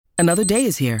Another day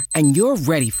is here, and you're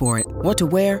ready for it. What to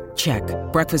wear? Check.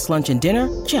 Breakfast, lunch, and dinner?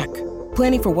 Check.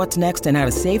 Planning for what's next and how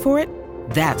to save for it?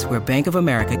 That's where Bank of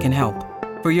America can help.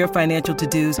 For your financial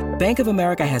to-dos, Bank of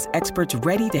America has experts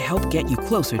ready to help get you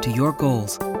closer to your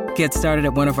goals. Get started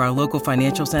at one of our local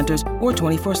financial centers or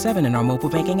 24/7 in our mobile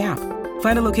banking app.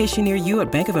 Find a location near you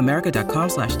at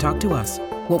bankofamerica.com/talktous.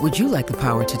 What would you like the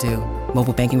power to do?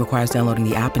 Mobile banking requires downloading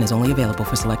the app and is only available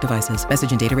for select devices. Message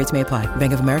and data rates may apply.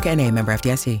 Bank of America N.A., member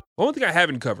FDIC. One thing I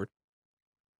haven't covered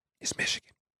is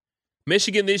Michigan.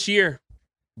 Michigan this year,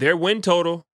 their win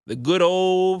total, the good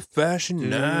old-fashioned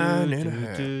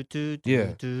 9.5.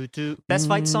 Yeah. Best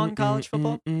fight song in college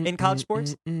football? In college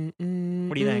sports? What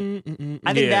do you think?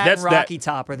 I think that and Rocky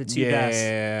Top are the two best.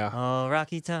 Yeah. Oh,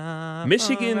 Rocky Top.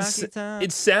 Michigan's, Rocky Top.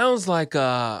 it sounds like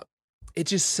it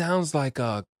just sounds like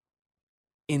a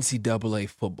NCAA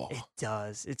football. It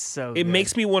does. It's so It good.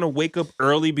 makes me want to wake up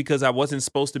early because I wasn't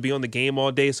supposed to be on the game all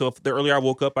day. So if the earlier I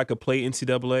woke up, I could play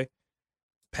NCAA.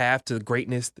 Path to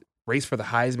greatness, race for the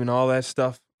Heisman, all that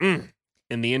stuff.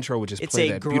 And the intro would just play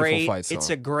that beautiful fight song. It's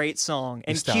a great song.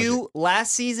 And Nostalgic. Q,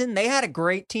 last season, they had a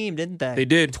great team, didn't they? They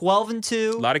did.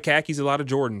 12-2. A lot of khakis, a lot of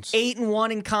Jordans.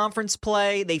 8-1 in conference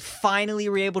play. They finally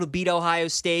were able to beat Ohio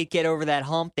State, get over that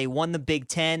hump. They won the Big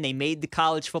Ten. They made the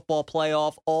college football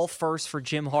playoff, all first for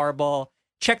Jim Harbaugh.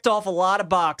 Checked off a lot of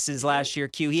boxes last year,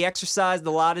 Q. He exercised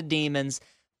a lot of demons.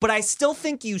 But I still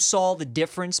think you saw the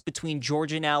difference between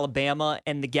Georgia and Alabama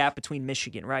and the gap between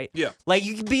Michigan, right? Yeah. Like,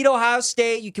 you can beat Ohio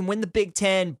State, you can win the Big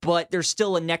Ten, but there's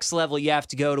still a next level you have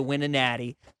to go to win a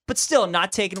natty. But still,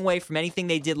 not taken away from anything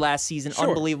they did last season. Sure.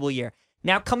 Unbelievable year.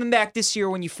 Now, coming back this year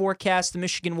when you forecast the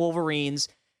Michigan Wolverines,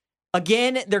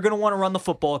 again, they're going to want to run the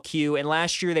football, Q. And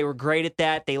last year, they were great at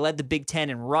that. They led the Big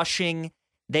Ten in rushing.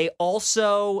 They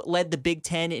also led the Big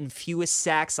Ten in fewest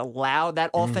sacks allowed.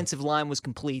 That offensive line was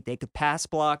complete. They could pass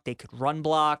block. They could run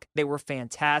block. They were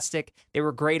fantastic. They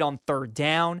were great on third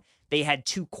down. They had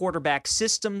two quarterback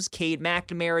systems, Cade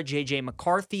McNamara, J.J.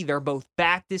 McCarthy. They're both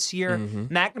back this year.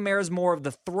 McNamara's more of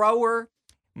the thrower.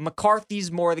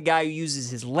 McCarthy's more the guy who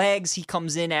uses his legs. He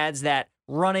comes in, adds that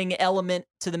running element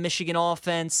to the Michigan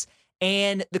offense.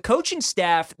 And the coaching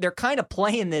staff, they're kind of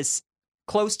playing this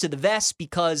close to the vest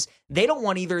because they don't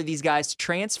want either of these guys to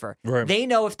transfer. Right. They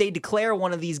know if they declare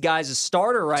one of these guys a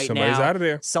starter Somebody's now, out of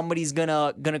there. somebody's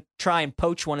gonna try and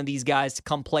poach one of these guys to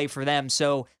come play for them.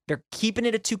 So they're keeping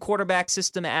it a two quarterback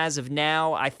system as of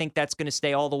now. I think that's going to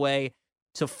stay all the way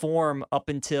to form up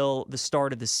until the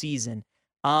start of the season.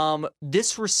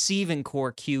 This receiving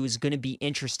core, Q, is going to be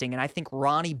interesting, and I think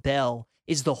Ronnie Bell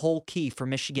is the whole key for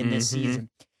Michigan this season.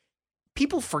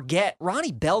 People forget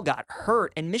Ronnie Bell got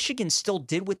hurt, and Michigan still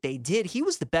did what they did. He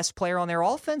was the best player on their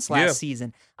offense last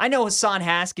season. I know Hassan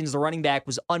Haskins, the running back,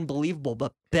 was unbelievable,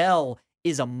 but Bell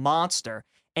is a monster.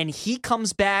 And he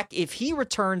comes back. If he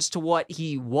returns to what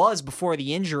he was before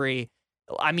the injury,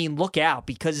 I mean, look out,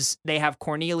 because they have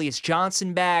Cornelius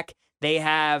Johnson back. They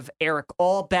have Eric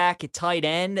All back at tight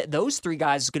end. Those three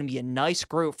guys is going to be a nice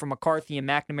group for McCarthy and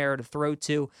McNamara to throw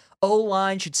to.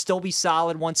 O-line should still be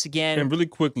solid once again. And really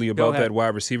quickly about that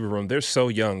wide receiver room, they're so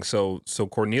young. So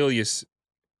Cornelius,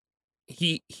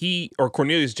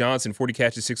 Cornelius Johnson, 40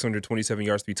 catches, 627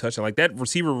 yards, 3 touchdowns. Like, that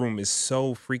receiver room is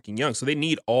so freaking young. So they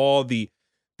need all the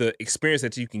experience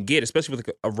that you can get, especially with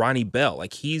a Ronnie Bell.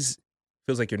 Like,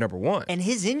 feels like you're number one. And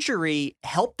his injury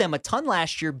helped them a ton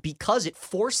last year because it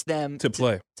forced them to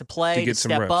play, to get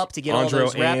step reps. up, to get all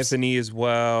those reps. Anthony as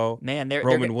well. Man,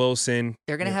 Roman Wilson.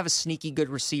 They're going to have a sneaky good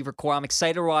receiver core. I'm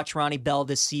excited to watch Ronnie Bell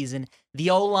this season. The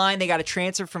O-line, they got a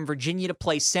transfer from Virginia to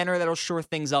play center. That'll shore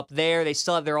things up there. They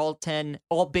still have their all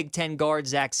Big Ten guards,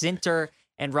 Zach Zinter,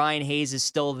 and Ryan Hayes is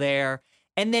still there.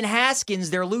 And then Haskins,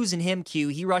 they're losing him, Q.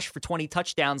 He rushed for 20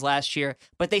 touchdowns last year,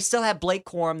 but they still have Blake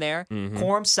Corum there.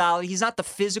 Corum's solid. He's not the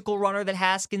physical runner that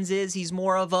Haskins is. He's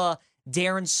more of a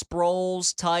Darren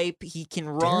Sproles type. He can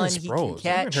run. He can catch.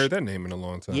 I haven't heard that name in a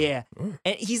long time. Yeah.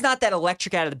 And he's not that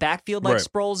electric out of the backfield like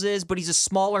Sproles is, but he's a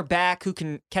smaller back who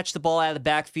can catch the ball out of the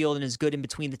backfield and is good in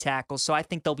between the tackles. So I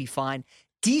think they'll be fine.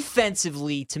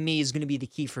 Defensively, to me, is going to be the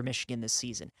key for Michigan this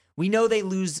season. We know they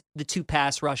lose the two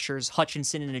pass rushers,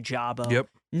 Hutchinson and Ajabo. Yep.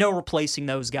 No replacing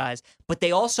those guys. But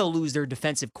they also lose their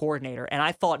defensive coordinator. And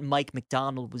I thought Mike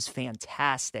McDonald was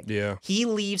fantastic. Yeah. He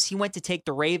leaves. He went to take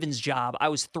the Ravens job. I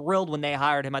was thrilled when they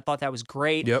hired him. I thought that was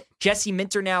great. Yep. Jesse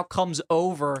Minter now comes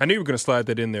over. I knew you were going to slide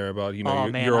that in there about, your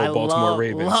old I Baltimore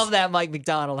Ravens. Love that Mike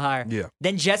McDonald hire. Yeah.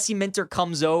 Then Jesse Minter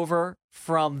comes over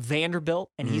from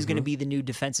Vanderbilt, and he's going to be the new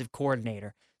defensive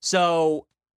coordinator. So,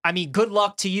 I mean, good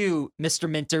luck to you, Mr.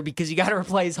 Minter, because you got to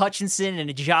replace Hutchinson and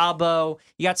Ajabo.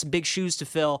 You got some big shoes to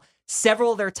fill.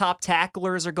 Several of their top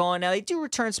tacklers are gone. Now, they do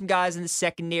return some guys in the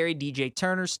secondary. DJ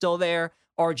Turner's still there.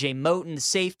 RJ Moten, the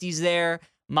safety's there.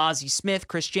 Mozzie Smith,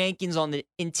 Chris Jenkins on the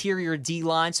interior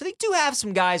D-line. So they do have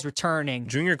some guys returning.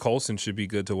 Junior Colson should be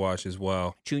good to watch as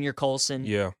well. Junior Colson.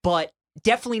 Yeah. But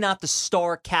definitely not the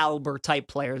star caliber type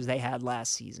players they had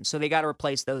last season. So they got to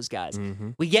replace those guys.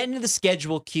 Mm-hmm. We get into the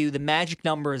schedule queue. The magic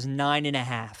number is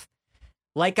 9.5.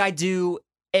 Like I do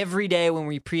every day when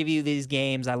we preview these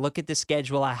games, I look at the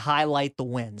schedule, I highlight the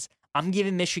wins. I'm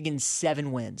giving Michigan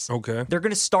 7 wins. Okay. They're going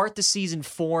to start the season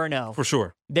 4-0. For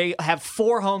sure. They have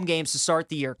 4 home games to start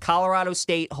the year. Colorado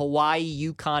State,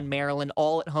 Hawaii, UConn, Maryland,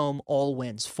 all at home, all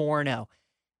wins, 4-0.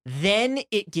 Then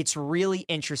it gets really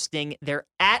interesting. They're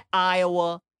at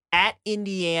Iowa, at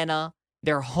Indiana.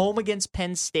 They're home against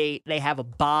Penn State. They have a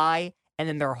bye, and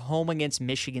then they're home against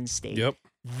Michigan State. Yep.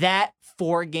 That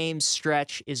 4-game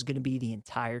stretch is going to be the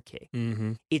entire key.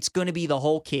 Mm-hmm. It's going to be the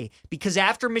whole key. Because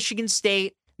after Michigan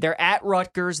State, they're at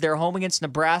Rutgers, they're home against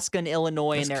Nebraska and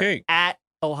Illinois, and they're at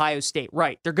Ohio State.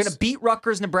 Right. They're going to beat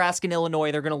Rutgers, Nebraska, and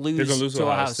Illinois. They're going to lose to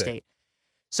Ohio State.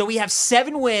 So we have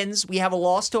 7 wins. We have a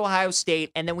loss to Ohio State,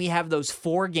 and then we have those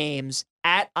 4 games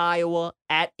at Iowa,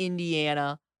 at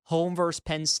Indiana, home versus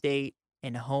Penn State,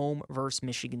 and home versus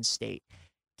Michigan State.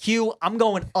 Q, I'm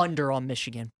going under on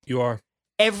Michigan. You are.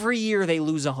 Every year they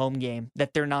lose a home game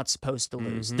that they're not supposed to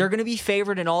lose. Mm-hmm. They're going to be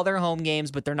favored in all their home games,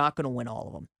 but they're not going to win all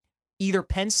of them. Either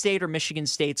Penn State or Michigan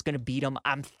State's going to beat them.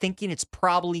 I'm thinking it's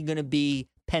probably going to be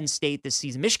Penn State this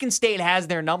season. Michigan State has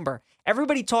their number.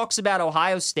 Everybody talks about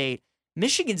Ohio State.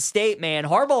 Michigan State, man,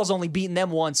 Harbaugh's only beaten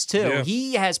them once, too. Yeah.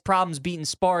 He has problems beating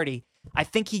Sparty. I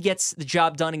think he gets the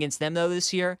job done against them, though,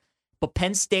 this year. But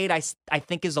Penn State, I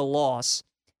think, is a loss.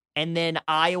 And then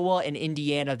Iowa and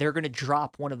Indiana, they're going to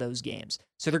drop one of those games.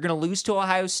 So they're going to lose to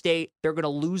Ohio State. They're going to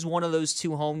lose one of those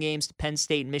 2 home games to Penn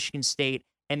State and Michigan State.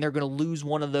 And they're going to lose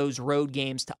one of those road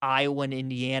games to Iowa and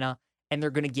Indiana. And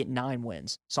they're going to get 9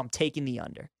 wins. So I'm taking the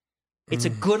under. It's a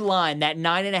good line. That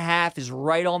 9.5 is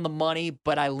right on the money,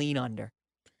 but I lean under.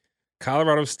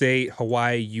 Colorado State,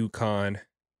 Hawaii, UConn,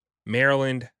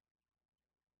 Maryland,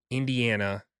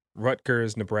 Indiana,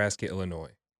 Rutgers, Nebraska,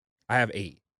 Illinois. I have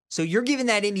 8. So you're giving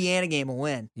that Indiana game a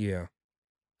win. Yeah.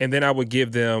 And then I would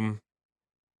give them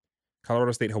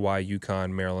Colorado State, Hawaii,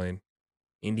 UConn, Maryland,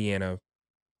 Indiana,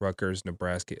 Rutgers,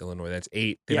 Nebraska, Illinois. That's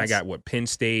 8. Then I got Penn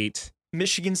State,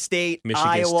 Michigan State, Michigan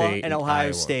Iowa, State, and Ohio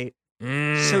Iowa. State.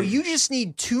 So you just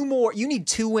need 2 more. You need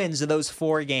 2 wins of those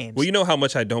 4 games. Well, you know how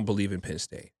much I don't believe in Penn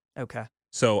State. Okay.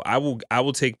 So I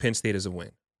will take Penn State as a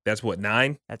win. That's what,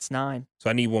 9? That's 9. So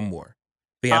I need 1 more.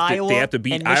 They have to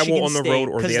beat Iowa on the road,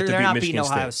 or they have to beat Michigan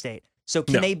State. Ohio State. So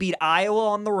can they beat Iowa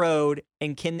on the road,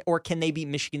 and can they beat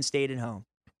Michigan State at home?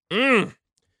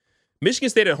 Michigan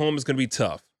State at home is going to be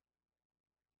tough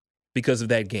because of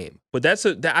that game. But I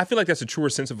feel like that's a truer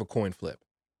sense of a coin flip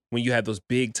when you have those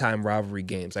big time rivalry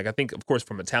games. Like I think, of course,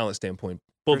 from a talent standpoint,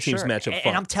 both teams match up fun.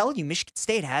 And I'm telling you, Michigan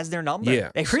State has their number. Yeah,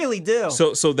 they really do.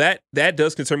 So that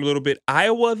does concern me a little bit.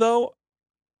 Iowa, though,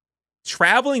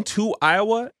 traveling to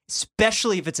Iowa,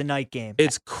 especially if it's a night game,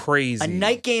 it's crazy. A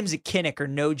night games at Kinnick are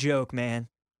no joke, man.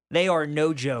 They are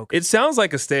no joke. It sounds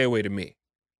like a stay away to me.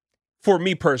 For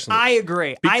me personally. I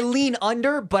agree. I lean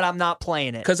under, but I'm not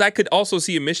playing it. Because I could also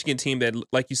see a Michigan team that,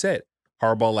 like you said,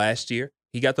 Harbaugh last year,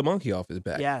 he got the monkey off his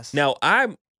back. Yes. Now,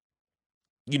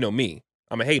 you know me,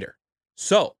 I'm a hater.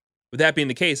 So, with that being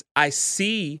the case, I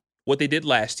see what they did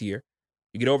last year.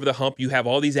 You get over the hump, you have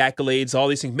all these accolades, all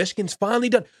these things. Michigan's finally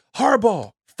done.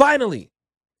 Harbaugh, finally,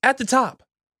 at the top.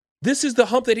 This is the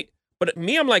hump that but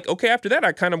me, I'm like, okay, after that,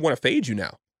 I kind of want to fade you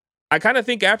now. I kind of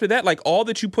think after that, like all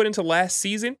that you put into last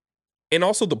season, and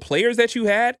also the players that you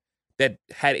had, that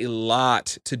had a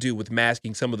lot to do with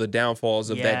masking some of the downfalls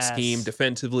of that scheme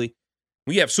defensively.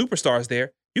 When you have superstars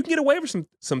there, you can get away with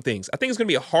some things. I think it's going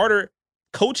to be a harder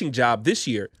coaching job this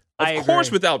year. Of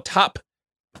course, without top,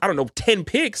 10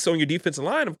 picks on your defensive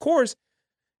line, of course.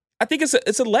 I think it's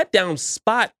a letdown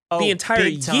spot. The entire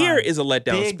year is a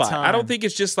letdown spot. I don't think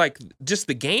it's just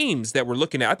the games that we're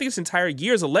looking at. I think this entire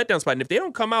year is a letdown spot. And if they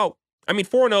don't come out,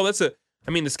 4-0,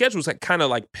 the schedule's kind of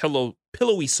like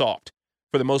pillowy soft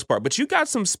for the most part. But you got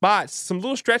some spots, some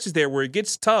little stretches there where it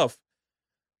gets tough.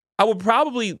 I would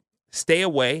probably stay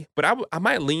away, but I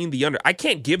might lean the under. I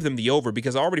can't give them the over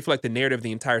because I already feel like the narrative of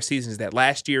the entire season is that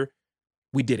last year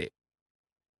we did it.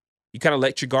 You kind of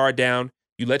let your guard down.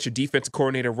 You let your defensive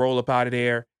coordinator roll up out of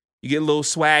there. You get a little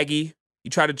swaggy. You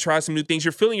try some new things.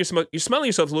 You're smelling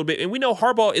yourself a little bit. And we know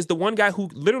Harbaugh is the one guy who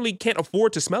literally can't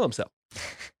afford to smell himself.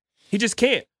 He just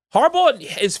can't. Harbaugh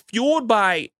is fueled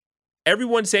by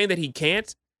everyone saying that he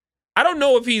can't. I don't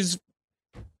know if he's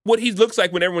what he looks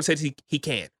like when everyone says he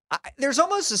can. there's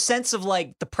almost a sense of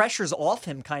like the pressure's off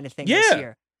him kind of thing Yeah. this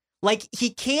year. Like he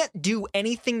can't do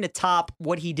anything to top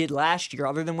what he did last year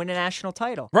other than win a national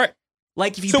title. Right.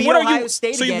 Like if you So beat what are Ohio you-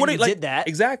 State so again, what are- you like, did that.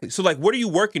 Exactly. So, like, what are you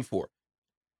working for?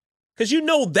 Because you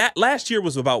know that last year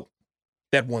was about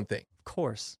that one thing. Of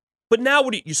course. But now,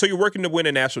 so you're working to win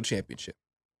a national championship.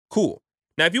 Cool.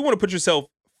 Now, if you want to put yourself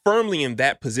firmly in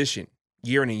that position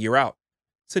year in and year out,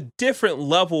 it's a different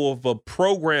level of a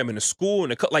program and a school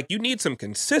and like you need some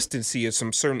consistency in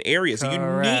some certain areas.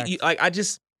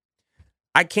 Correct.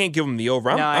 I can't give them the over.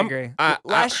 I agree.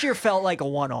 Last year felt like a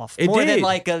one-off. It More than did.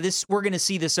 like this. We're going to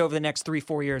see this over the next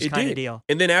 3-4 years It kind did. of deal.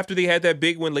 And then after they had that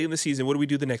big win late in the season, what do we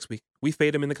do the next week? We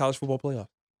fade them in the college football playoff.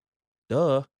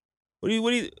 Duh. What do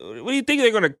you think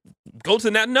they're going to go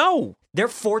to that? No. They're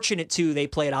fortunate too. They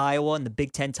played Iowa in the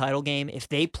Big Ten title game. If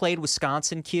they played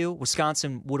Wisconsin,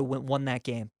 Wisconsin would have won that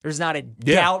game. There's not a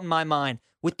doubt in my mind.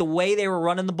 With the way they were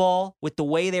running the ball, with the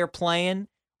way they're playing,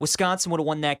 Wisconsin would have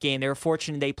won that game. They were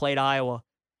fortunate they played Iowa.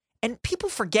 And people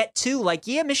forget too, like,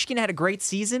 yeah, Michigan had a great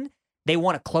season. They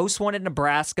won a close one at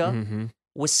Nebraska. Mm-hmm.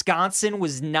 Wisconsin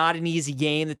was not an easy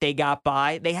game that they got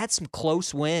by. They had some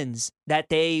close wins that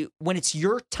when it's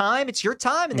your time, it's your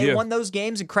time. And they won those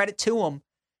games, and credit to them.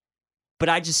 But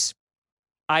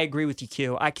I agree with you,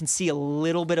 Q. I can see a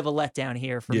little bit of a letdown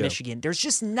here for Michigan. There's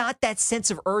just not that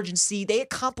sense of urgency. They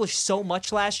accomplished so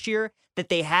much last year that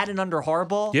they hadn't under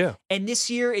Harbaugh. Yeah. And this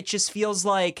year, it just feels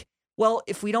like, well,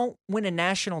 if we don't win a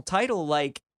national title,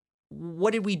 like,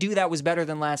 what did we do that was better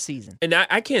than last season? And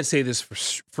I can't say this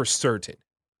for certain,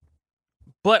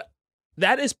 but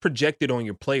that is projected on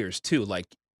your players too. Like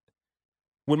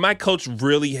when my coach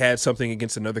really had something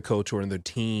against another coach or another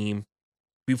team,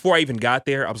 before I even got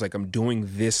there, I was like, I'm doing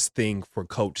this thing for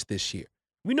coach this year.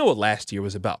 We know what last year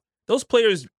was about. Those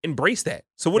players embrace that.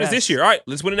 So what is this year? All right,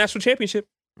 let's win a national championship.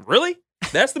 Really?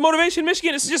 That's the motivation,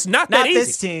 Michigan? It's just not that easy. Not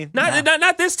this team.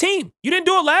 Not this team. You didn't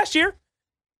do it last year.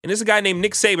 And there's a guy named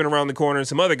Nick Saban around the corner and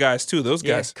some other guys too. Those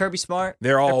guys. Kirby Smart.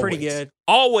 They're pretty good.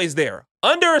 Always there.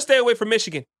 Under or stay away from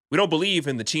Michigan. We don't believe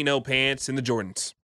in the chino pants and the Jordans.